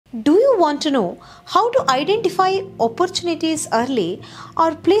Do you want to know how to identify opportunities early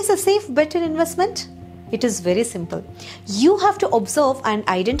or place a safe bet in investment? It is very simple. You have to observe and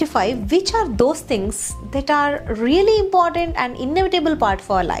identify which are those things that are really important and inevitable part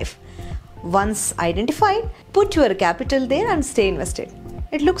for our life. Once identified, put your capital there and stay invested.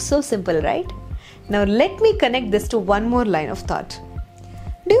 It looks so simple, right? Now let me connect this to one more line of thought.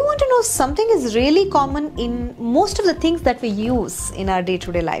 Do you want to know something is really common in most of the things that we use in our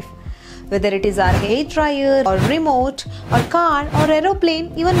day-to-day life? Whether it is our hair dryer or remote or car or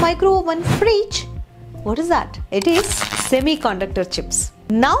aeroplane, even micro oven, fridge. What is that? It is semiconductor chips.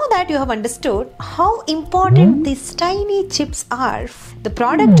 Now that you have understood how important these tiny chips are, the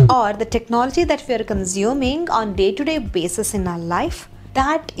product or the technology that we are consuming on day-to-day basis in our life,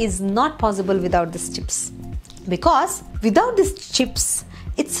 that is not possible without these chips. Because without these chips,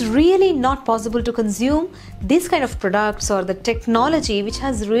 it's really not possible to consume these kind of products or the technology which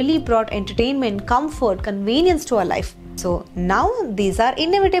has really brought entertainment, comfort, convenience to our life. So now these are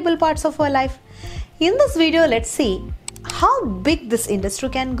inevitable parts of our life. In this video, let's see how big this industry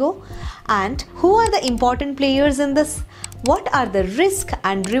can go and who are the important players in this. What are the risks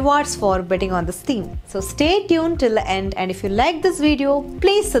and rewards for betting on this theme? So stay tuned till the end, and if you like this video,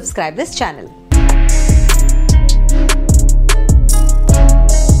 please subscribe this channel.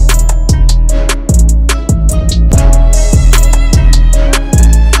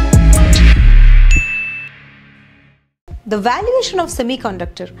 The valuation of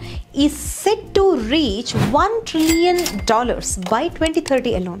semiconductor is set to reach $1 trillion by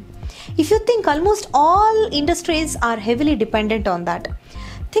 2030 alone. If you think, almost all industries are heavily dependent on that.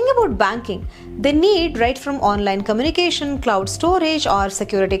 Think about banking. They need right from online communication, cloud storage or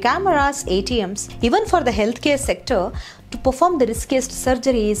security cameras, ATMs. Even for the healthcare sector, to perform the riskiest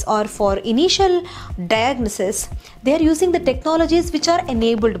surgeries or for initial diagnosis, they are using the technologies which are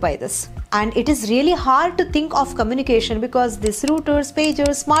enabled by this. And it is really hard to think of communication because these routers,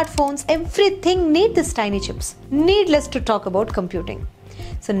 pagers, smartphones, everything need these tiny chips. Needless to talk about computing.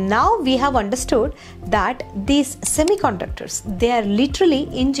 So now we have understood that these semiconductors, they are literally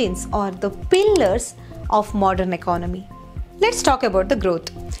engines or the pillars of modern economy. Let's talk about the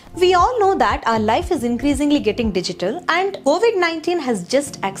growth. We all know that our life is increasingly getting digital, and COVID-19 has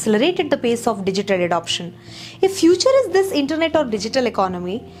just accelerated the pace of digital adoption. If future is this internet or digital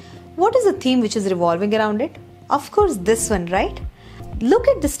economy, what is the theme which is revolving around it? Of course, this one, right? Look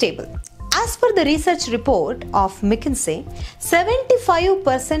at this table. As per the research report of McKinsey,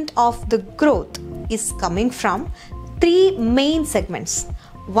 75% of the growth is coming from three main segments.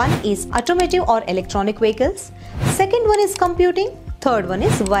 One is automotive or electronic vehicles, second one is computing, third one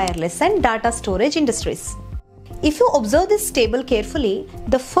is wireless and data storage industries. If you observe this table carefully,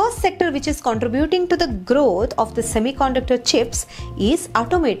 the first sector which is contributing to the growth of the semiconductor chips is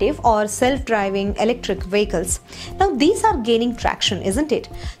automotive or self-driving electric vehicles. Now these are gaining traction, isn't it?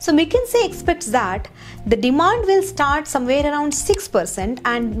 So McKinsey expects that the demand will start somewhere around 6%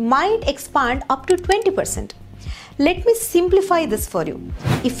 and might expand up to 20%. Let me simplify this for you.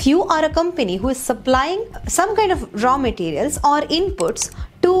 If you are a company who is supplying some kind of raw materials or inputs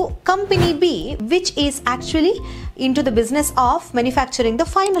to company B, which is actually into the business of manufacturing the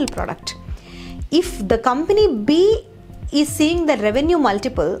final product. If the company B is seeing the revenue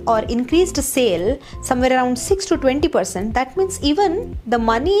multiple or increased sale somewhere around 6 to 20%, that means even the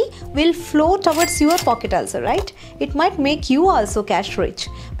money will flow towards your pocket also, right? It might make you also cash rich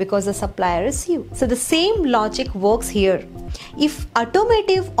because the supplier is you. So the same logic works here. If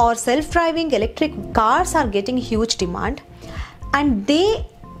automotive or self-driving electric cars are getting huge demand and they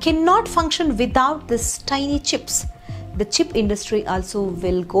cannot function without these tiny chips, the chip industry also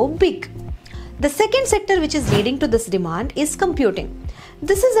will go big. The second sector which is leading to this demand is computing.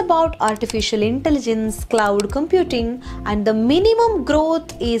 This is about artificial intelligence, cloud computing, and the minimum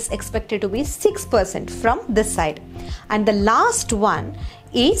growth is expected to be 6% from this side. And the last one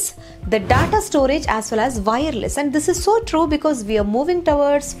is the data storage as well as wireless. And this is so true because we are moving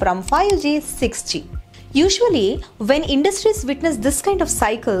towards from 5G, 6G. Usually, when industries witness this kind of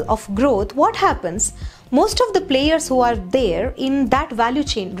cycle of growth, what happens? Most of the players who are there in that value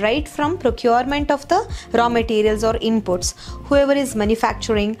chain, right from procurement of the raw materials or inputs, whoever is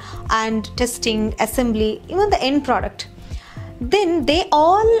manufacturing and testing, assembly, even the end product, then they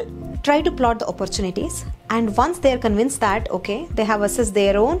all try to plot the opportunities. And once they are convinced that, okay, they have assessed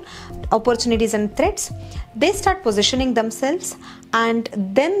their own opportunities and threats, they start positioning themselves and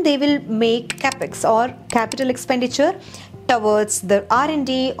then they will make capex or capital expenditure towards the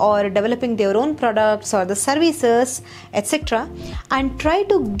R&D or developing their own products or the services, etc., and try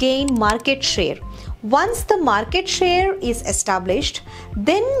to gain market share. Once the market share is established,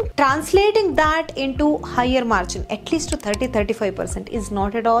 then translating that into higher margin, at least to 30-35%, is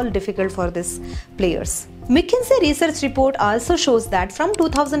not at all difficult for these players. McKinsey research report also shows that from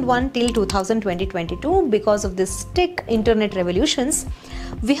 2001 till 2022, because of this tech internet revolutions,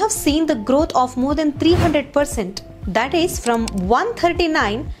 we have seen the growth of more than 300%. That is from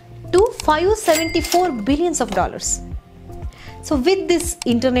 139 to 574 billions of dollars. So with this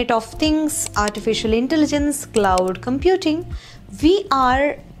Internet of Things, artificial intelligence, cloud computing, we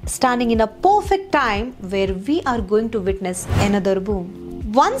are standing in a perfect time where we are going to witness another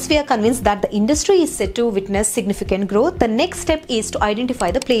boom. Once we are convinced that the industry is set to witness significant growth, the next step is to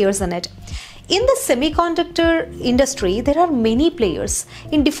identify the players in it. In the semiconductor industry, there are many players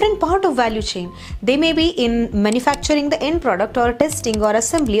in different part of value chain. They may be in manufacturing the end product or testing or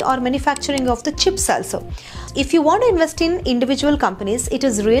assembly or manufacturing of the chips also. If you want to invest in individual companies, it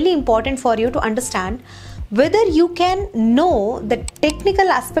is really important for you to understand whether you can know the technical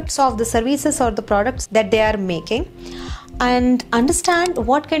aspects of the services or the products that they are making, and understand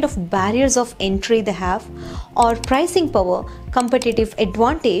what kind of barriers of entry they have, or pricing power, competitive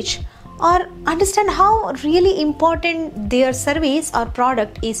advantage, or understand how really important their service or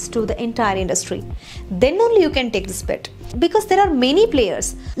product is to the entire industry. Then only you can take this bet. Because there are many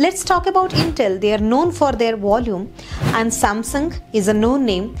players. Let's talk about Intel. They are known for their volume, and Samsung is a known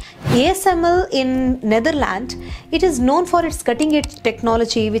name. ASML in Netherlands, it is known for its cutting edge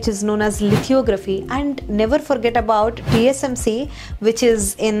technology, which is known as lithography. And never forget about TSMC, which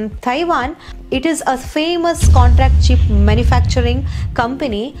is in Taiwan. It is a famous contract chip manufacturing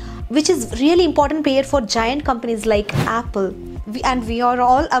company, which is really important player for giant companies like Apple. We are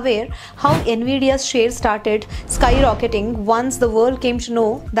all aware how Nvidia's shares started skyrocketing once the world came to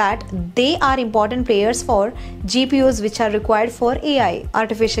know that they are important players for GPUs, which are required for AI,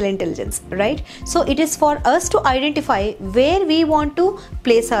 artificial intelligence, right? So it is for us to identify where we want to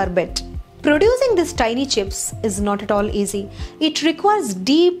place our bet. Producing these tiny chips is not at all easy. It requires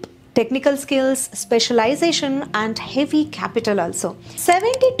deep technical skills, specialization, and heavy capital also.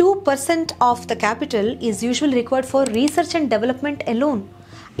 72% of the capital is usually required for research and development alone.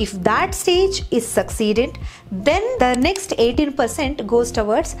 If that stage is succeeded, then the next 18% goes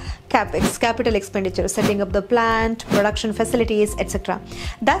towards capex, capital expenditure, setting up the plant, production facilities, etc.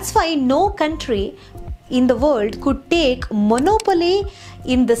 That's why no country in the world could take monopoly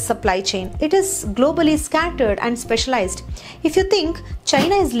in the supply chain. It is globally scattered and specialized. If you think,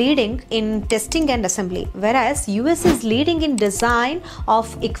 China is leading in testing and assembly, whereas US is leading in design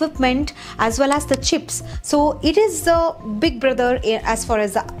of equipment as well as the chips. So it is the big brother as far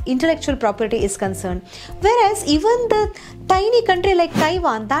as the intellectual property is concerned. Whereas even the tiny country like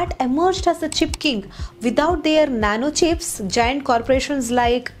Taiwan that emerged as the chip king, without their nano chips, giant corporations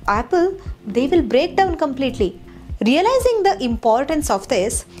like Apple, they will break down completely. Realizing the importance of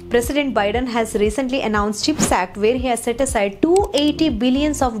this, President Biden has recently announced CHIPS Act, where he has set aside $280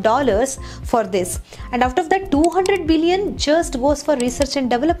 billion for this. And out of that, $200 billion just goes for research and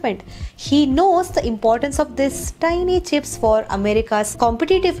development. He knows the importance of these tiny chips for America's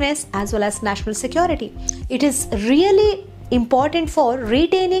competitiveness as well as national security. It is really important for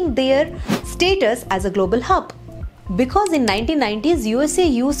retaining their status as a global hub. Because in 1990s, USA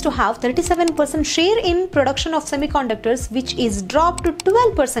used to have 37% share in production of semiconductors, which is dropped to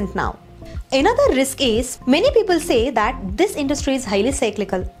 12% now. Another risk is, many people say that this industry is highly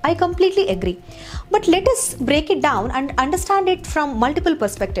cyclical. I completely agree. But let us break it down and understand it from multiple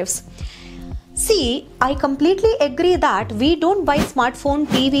perspectives. See, I completely agree that we don't buy smartphone,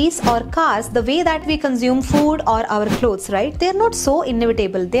 TVs or cars the way that we consume food or our clothes, right? They are not so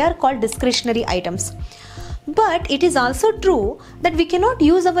inevitable. They are called discretionary items. But it is also true that we cannot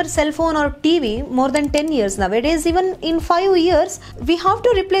use our cell phone or TV more than 10 years nowadays. Even in 5 years, we have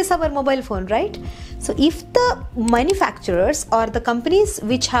to replace our mobile phone, right? So if the manufacturers or the companies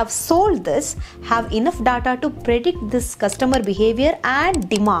which have sold this have enough data to predict this customer behavior and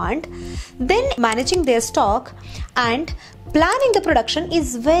demand, then managing their stock and planning the production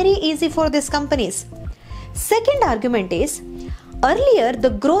is very easy for these companies. Second argument is, earlier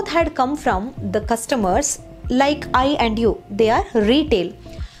the growth had come from the customers like I and you. They are retail.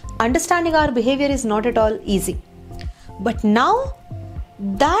 Understanding our behavior is not at all easy. But now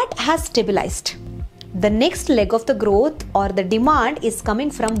that has stabilized. The next leg of the growth or the demand is coming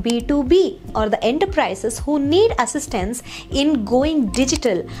from B2B, or the enterprises who need assistance in going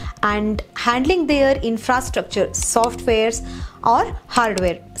digital and handling their infrastructure, softwares or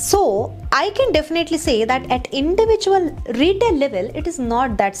hardware. So I can definitely say that at individual retail level, it is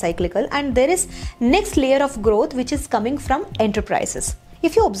not that cyclical, and there is next layer of growth which is coming from enterprises.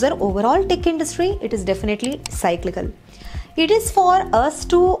 If you observe overall tech industry, it is definitely cyclical. It is for us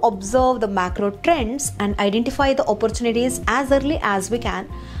to observe the macro trends and identify the opportunities as early as we can,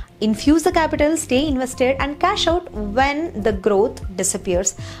 infuse the capital, stay invested and cash out when the growth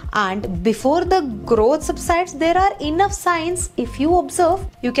disappears. And before the growth subsides, there are enough signs if you observe,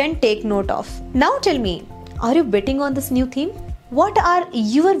 you can take note of. Now tell me, are you betting on this new theme? What are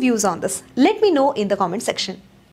your views on this? Let me know in the comment section.